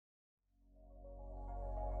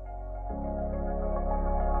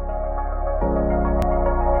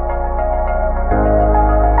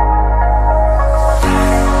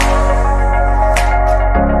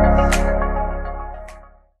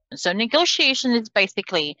So negotiation is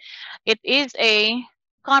basically, it is a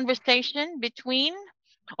conversation between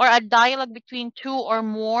or a dialogue between two or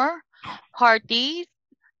more parties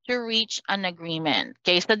to reach an agreement.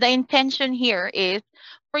 Okay, so the intention here is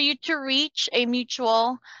for you to reach a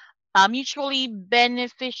mutually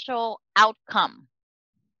beneficial outcome.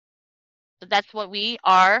 So that's what we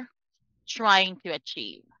are trying to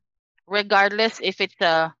achieve, regardless if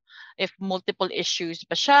multiple issues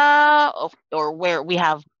ba siya, or where we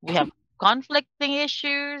have conflicting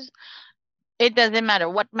issues. It doesn't matter.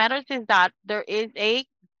 What matters is that there is a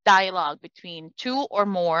dialogue between two or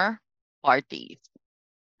more parties,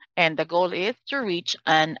 and the goal is to reach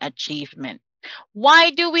an achievement. Why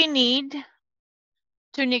do we need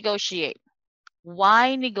to negotiate?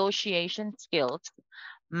 Why negotiation skills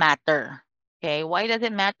matter? Okay, why does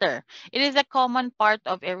it matter? It is a common part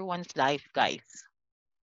of everyone's life, guys.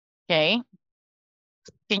 Okay,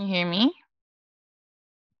 can you hear me?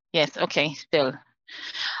 Yes, okay, still.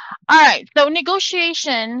 All right, so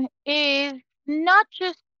negotiation is not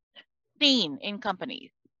just seen in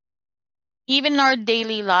companies. Even our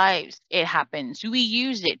daily lives, it happens. We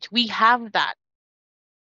use it. We have that.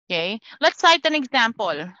 Okay, let's cite an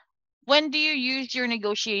example. When do you use your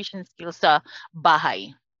negotiation skills sa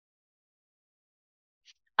bahay?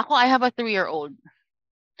 Ako, I have a 3-year-old.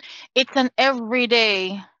 It's an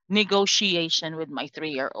everyday negotiation with my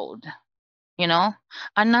 3-year-old. You know,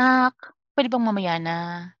 anak, pwede bang mamaya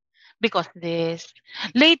na? Because this.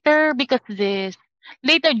 Later, because this.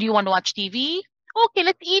 Later, do you want to watch TV? Okay,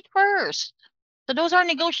 let's eat first. So those are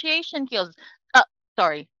negotiation skills.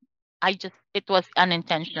 Sorry, it was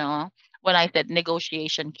unintentional when I said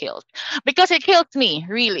negotiation skills, because it kills me,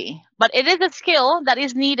 really. But it is a skill that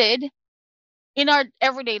is needed in our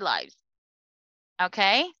everyday lives.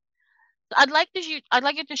 Okay? So I'd like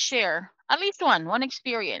you to share at least one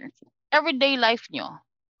experience. Everyday life nyo,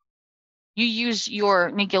 you use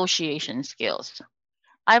your negotiation skills.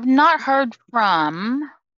 I've not heard from,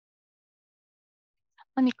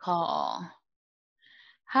 let me call.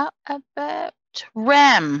 How about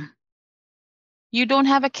Rem? You don't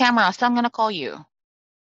have a camera, so I'm going to call you.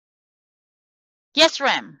 Yes,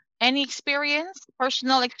 Rem. Any experience,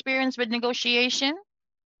 personal experience with negotiation?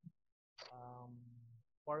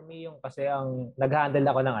 For me, yung kasi ang nag-handle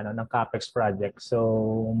ako ng CapEx project.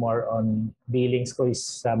 So more on dealings ko is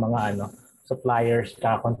sa mga suppliers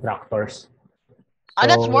ka contractors. So,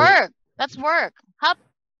 that's work. That's work. How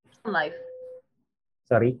about life?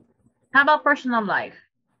 Sorry? How about personal life?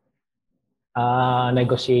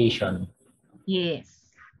 Negotiation. Yes.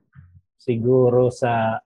 Siguro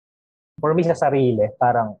for me sa sarili,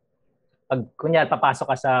 parang pag kunya papasok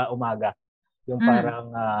ka sa umaga, yung parang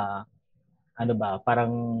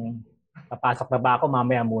parang papasok na ba ako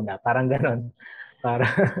mamaya muna, parang gano'n.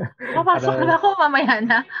 Papasok na ba ako mamaya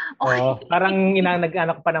na? Okay. Parang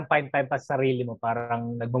nag-ano ka pa ng fine time pa sa sarili mo,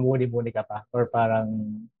 parang nagmumuni-muni ka pa, or parang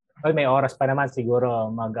may oras pa naman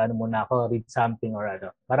siguro muna ako, read something or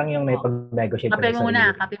ano. Parang yung pag-negotiate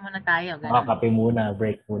kape muna tayo. Kape muna,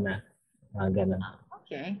 break muna. Ganun.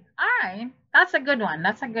 Okay. All right. That's a good one.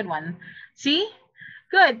 See?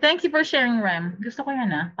 Good. Thank you for sharing, Rem. Gusto ko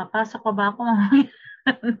yan Papasok ko ba ako mamaya?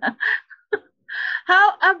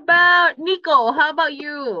 How about Nico? How about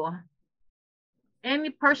you?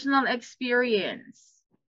 Any personal experience?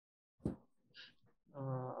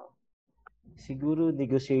 Siguro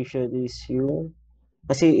negotiation is yung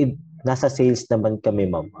kasi nasa sales naman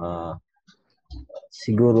kami, ma'am.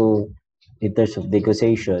 Siguro in terms of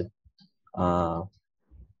negotiation,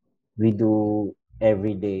 we do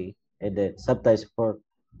every day, and then sometimes for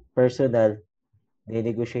personal,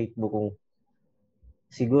 negotiate mo kung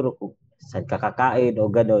siguro kung saan ka kakain o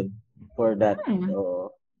ganon for that.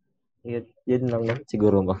 So, yun lang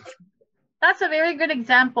siguro, ma'am. That's a very good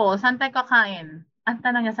example. Saan tayo kakain? Ang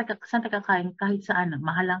tanong niya, saan tayo kakain? Kahit saan.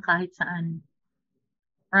 Mahal lang kahit saan.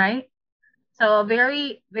 Right? So,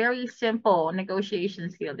 very, very simple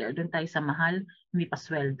negotiation skill there. Doon tayo sa mahal, hindi pa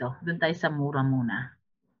sweldo. Doon tayo sa mura muna.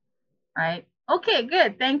 Right? Okay,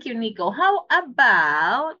 good. Thank you, Nico. How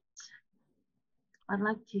about, I'd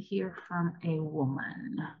like to hear from a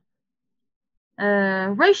woman.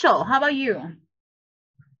 Rachel, how about you?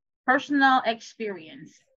 Personal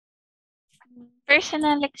experience.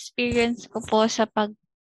 Personal experience ko po sa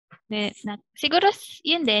siguro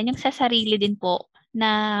yun din, yung sa sarili din po,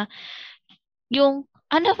 na yung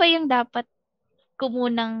ano ba yung dapat ko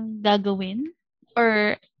munang gagawin,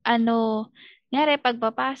 or nyari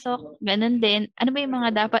pagpapasok, ganun din, ano ba yung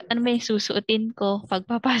mga dapat, ano ba yung susuotin ko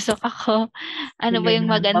pagpapasok ako, ano ba yung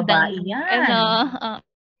magandang,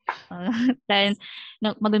 dahil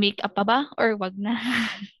mag-make up pa ba, or wag na?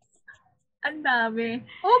 Ang dami.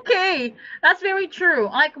 Okay. That's very true.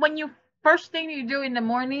 Like when you first thing you do in the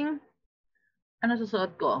morning, ano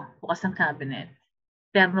susuot ko? Bukas ng cabinet.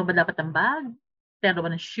 Terno ba dapat ang bag? Terno ba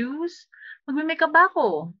ng shoes? Magme-makeup ba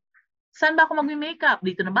ako? Saan ba ako magme-makeup?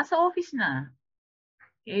 Dito na ba sa office na?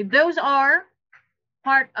 Okay, those are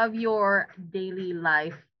part of your daily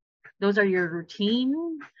life. Those are your routine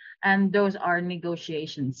and those are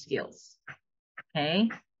negotiation skills. Okay?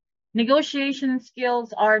 Negotiation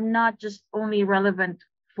skills are not just only relevant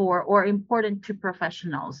for or important to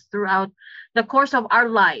professionals throughout the course of our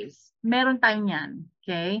lives. Meron tayong yan.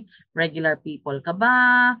 Okay? Regular people ka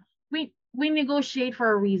ba? We negotiate for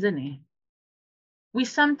a reason eh. We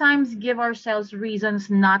sometimes give ourselves reasons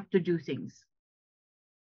not to do things.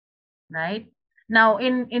 Right? Now,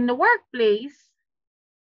 in the workplace,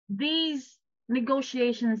 these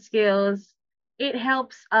negotiation skills, it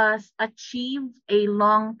helps us achieve a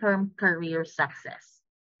long-term career success.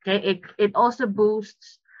 Okay, it also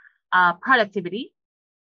boosts productivity.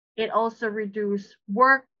 It also reduces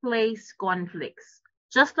workplace conflicts,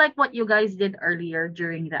 just like what you guys did earlier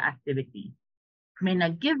during the activity. May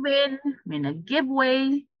nag-give in, may nag-give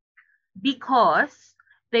way, because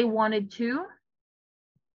they wanted to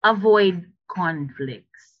avoid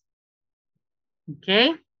conflicts.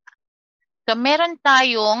 Okay? So meron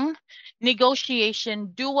tayong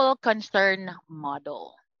negotiation dual concern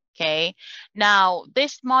model. Okay? Now,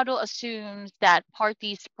 this model assumes that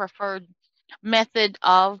parties' preferred method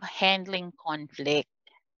of handling conflict.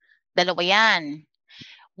 Dalawa yan.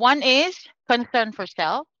 One is concern for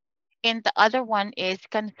self, and the other one is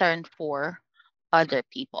concern for other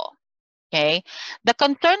people. Okay? The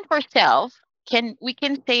concern for self, we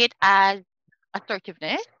can say it as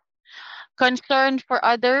assertiveness. Concern for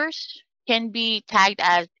others can be tagged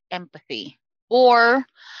as empathy, or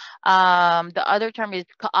the other term is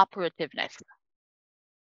cooperativeness.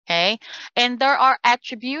 Okay, and there are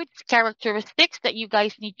attributes, characteristics that you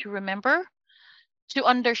guys need to remember to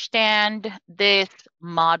understand this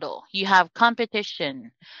model. You have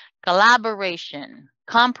competition, collaboration,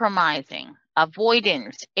 compromising,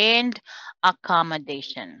 avoidance, and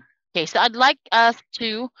accommodation. Okay, so I'd like us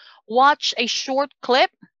to watch a short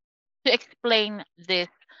clip to explain this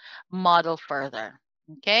model further.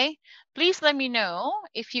 Okay, please let me know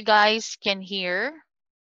if you guys can hear.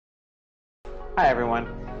 Hi everyone.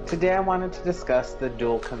 Today I wanted to discuss the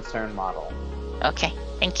dual concern model. Okay,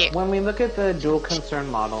 thank you. When we look at the dual concern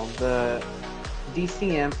model, the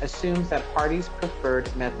DCM assumes that parties' preferred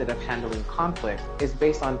method of handling conflict is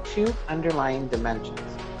based on two underlying dimensions,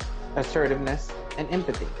 assertiveness and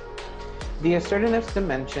empathy. The assertiveness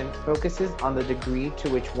dimension focuses on the degree to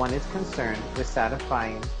which one is concerned with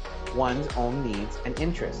satisfying one's own needs and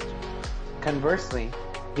interests. Conversely,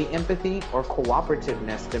 the empathy or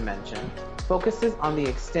cooperativeness dimension focuses on the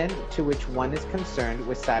extent to which one is concerned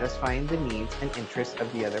with satisfying the needs and interests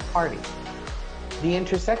of the other party. The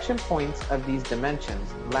intersection points of these dimensions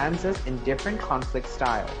lands us in different conflict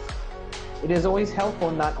styles. It is always helpful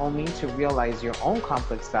not only to realize your own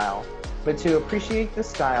conflict style, but to appreciate the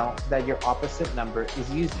style that your opposite number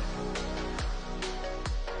is using.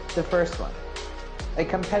 The first one. A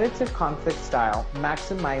competitive conflict style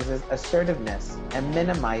maximizes assertiveness and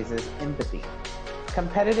minimizes empathy.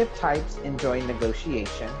 Competitive types enjoy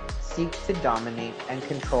negotiation, seek to dominate and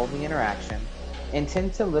control the interaction, and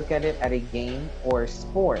tend to look at it as a game or a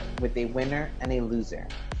sport with a winner and a loser.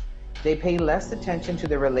 They pay less attention to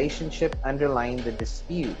the relationship underlying the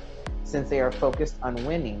dispute, since they are focused on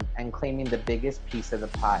winning and claiming the biggest piece of the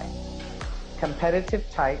pie. Competitive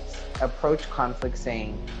types approach conflict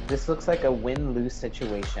saying, "This looks like a win-lose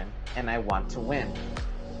situation, and I want to win."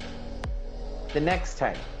 The next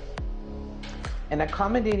type. An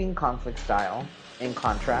accommodating conflict style, in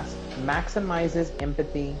contrast, maximizes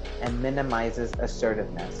empathy and minimizes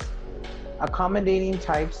assertiveness. Accommodating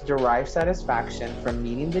types derive satisfaction from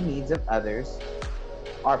meeting the needs of others,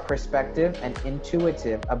 are perspective and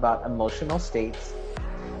intuitive about emotional states,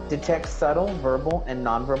 detect subtle verbal and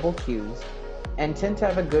nonverbal cues, and tend to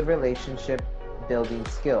have a good relationship building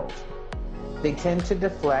skills. They tend to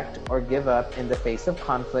deflect or give up in the face of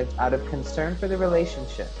conflict out of concern for the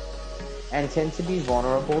relationship, and tend to be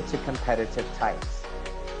vulnerable to competitive types.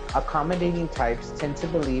 Accommodating types tend to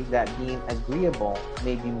believe that being agreeable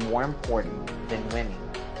may be more important than winning.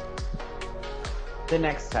 The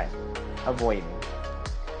next type, avoiding.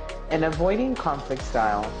 An avoiding conflict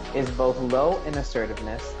style is both low in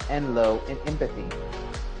assertiveness and low in empathy.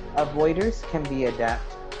 Avoiders can be adept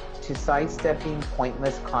to sidestepping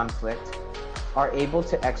pointless conflict, are able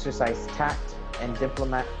to exercise tact and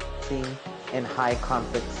diplomacy in high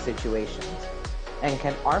conflict situations, and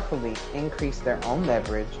can artfully increase their own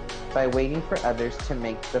leverage by waiting for others to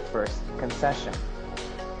make the first concession.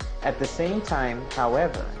 At the same time,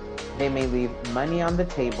 however, they may leave money on the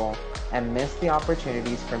table and miss the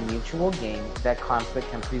opportunities for mutual gain that conflict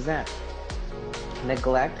can present,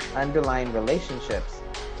 neglect underlying relationships,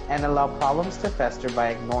 and allow problems to fester by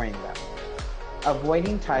ignoring them.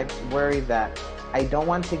 Avoiding types worry that I don't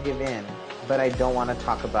want to give in, but I don't want to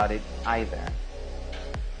talk about it either.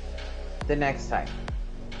 The next type,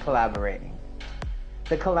 collaborating.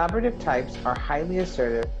 The collaborative types are highly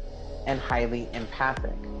assertive and highly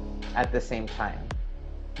empathic at the same time.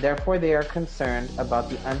 Therefore, they are concerned about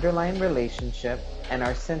the underlying relationship and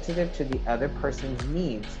are sensitive to the other person's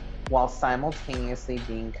needs while simultaneously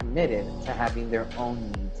being committed to having their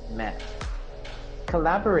own needs met.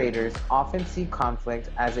 Collaborators often see conflict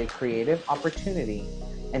as a creative opportunity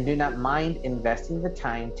and do not mind investing the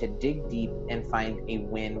time to dig deep and find a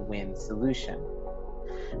win-win solution,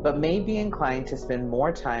 but may be inclined to spend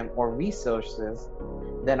more time or resources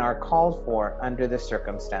than are called for under the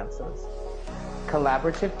circumstances.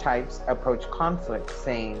 Collaborative types approach conflict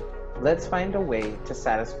saying, let's find a way to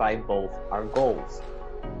satisfy both our goals.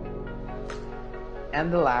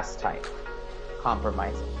 And the last type,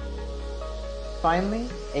 compromising. Finally,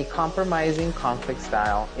 a compromising conflict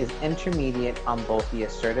style is intermediate on both the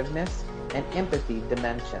assertiveness and empathy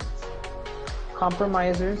dimensions.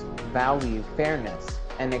 Compromisers value fairness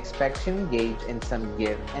and expect to engage in some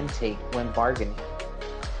give and take when bargaining.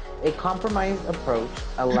 A compromised approach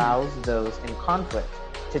allows those in conflict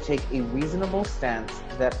to take a reasonable stance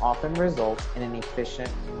that often results in an efficient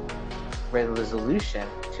resolution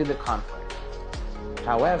to the conflict.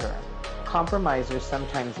 However, compromisers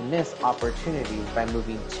sometimes miss opportunities by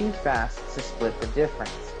moving too fast to split the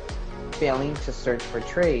difference, failing to search for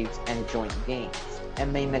trades and joint gains,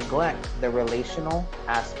 and may neglect the relational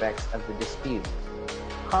aspects of the dispute.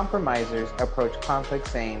 Compromisers approach conflict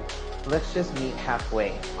saying, let's just meet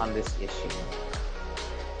halfway on this issue.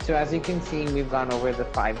 So as you can see, we've gone over the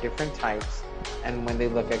 5 different types, and when they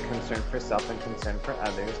look at concern for self and concern for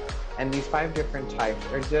others. And these 5 different types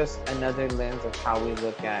are just another lens of how we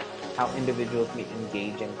look at how individuals may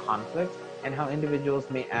engage in conflict and how individuals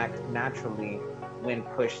may act naturally when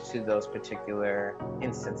pushed to those particular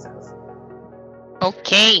instances.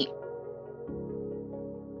 Okay.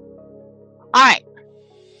 All right.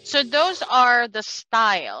 So those are the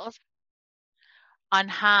styles on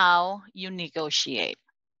how you negotiate.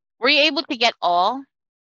 Were you able to get all?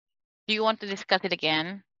 Do you want to discuss it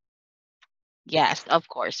again? Yes, of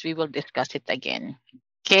course, we will discuss it again.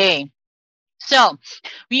 Okay. So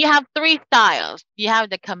we have 3 styles. You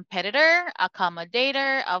have the competitor,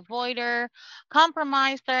 accommodator, avoider,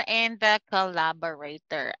 compromiser, and the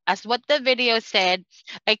collaborator. As what the video said,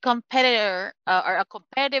 a competitor or a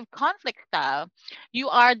competitive conflict style, you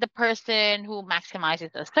are the person who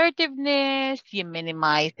maximizes assertiveness, you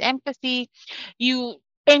minimize empathy, you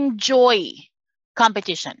enjoy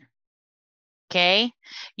competition. Okay,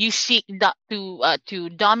 you seek to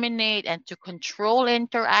dominate and to control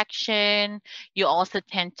interaction. You also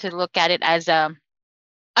tend to look at it as a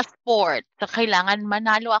sport. So kailangan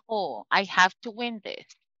manalo ako. I have to win this.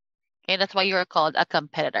 Okay, that's why you're called a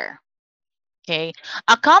competitor. Okay,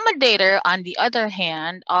 accommodator on the other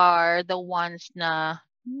hand are the ones na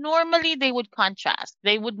normally they would contrast.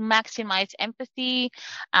 They would maximize empathy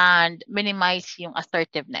and minimize yung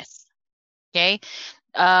assertiveness. Okay,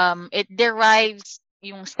 it derives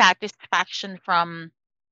yung satisfaction from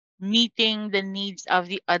meeting the needs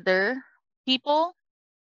of the other people.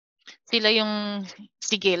 Sila yung,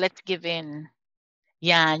 sige, let's give in.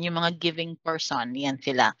 Yan, yung mga giving person, yan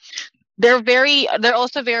sila. They're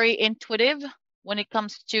also very intuitive when it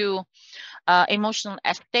comes to emotional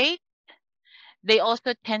state. They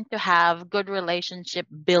also tend to have good relationship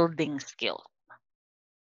building skills.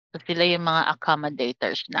 So sila yung mga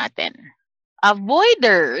accommodators natin.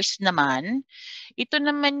 Avoiders naman, ito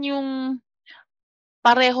naman yung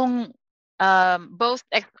parehong both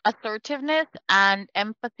assertiveness and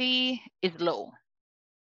empathy is low.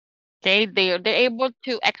 Okay, they're able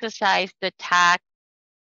to exercise the tact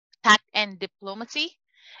and diplomacy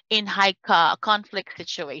in high conflict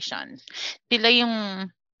situations. Sila yung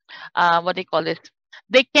what do you call this?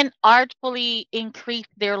 They can artfully increase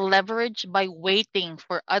their leverage by waiting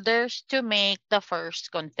for others to make the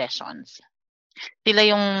first concessions. Sila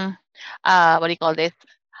yung what do you call this?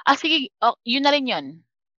 Sige, yun na rin yun.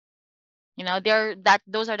 You know,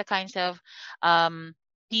 those are the kinds of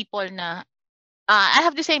people na I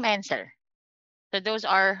have the same answer. So those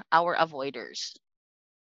are our avoiders.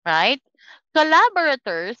 Right?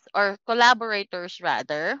 Collaborators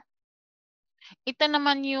rather, ito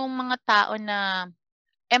naman yung mga tao na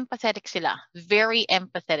empathetic sila, very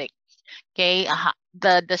empathetic. Okay,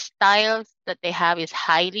 the styles that they have is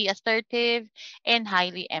highly assertive and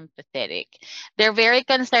highly empathetic. They're very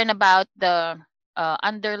concerned about the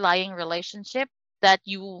underlying relationship that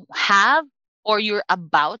you have or you're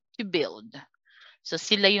about to build. So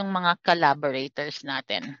sila yung mga collaborators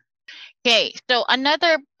natin. Okay, so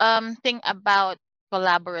another thing about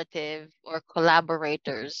collaborative or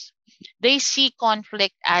collaborators, they see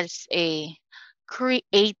conflict as a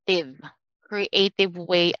creative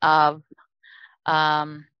way of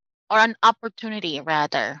or an opportunity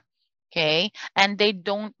rather. Okay? And they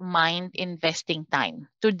don't mind investing time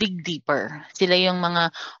to dig deeper. Sila yung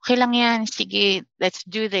mga, okay lang yan, sige, let's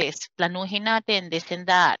do this. Planuhin natin, this and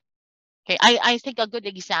that. Okay, I think a good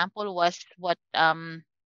example was what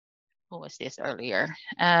who was this earlier?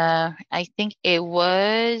 I think it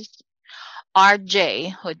was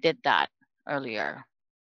RJ who did that earlier.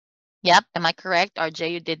 Yep, am I correct?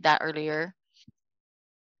 RJ, you did that earlier.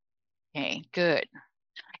 Okay, good.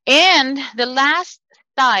 And the last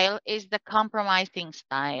style is the compromising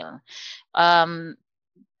style.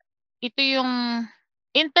 Ito yung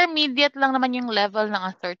intermediate lang naman yung level ng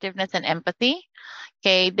assertiveness and empathy.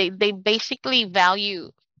 Okay, they basically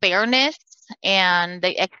value fairness and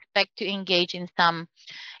they expect to engage in some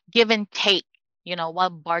give and take, you know, while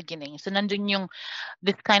bargaining. So nandun yung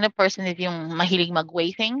this kind of person is yung mahilig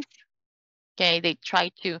mag-weigh things. Okay,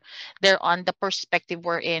 they're on the perspective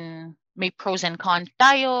wherein may pros and cons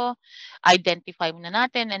tayo, identify muna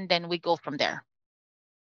natin, and then we go from there.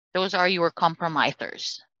 Those are your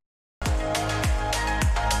compromisers.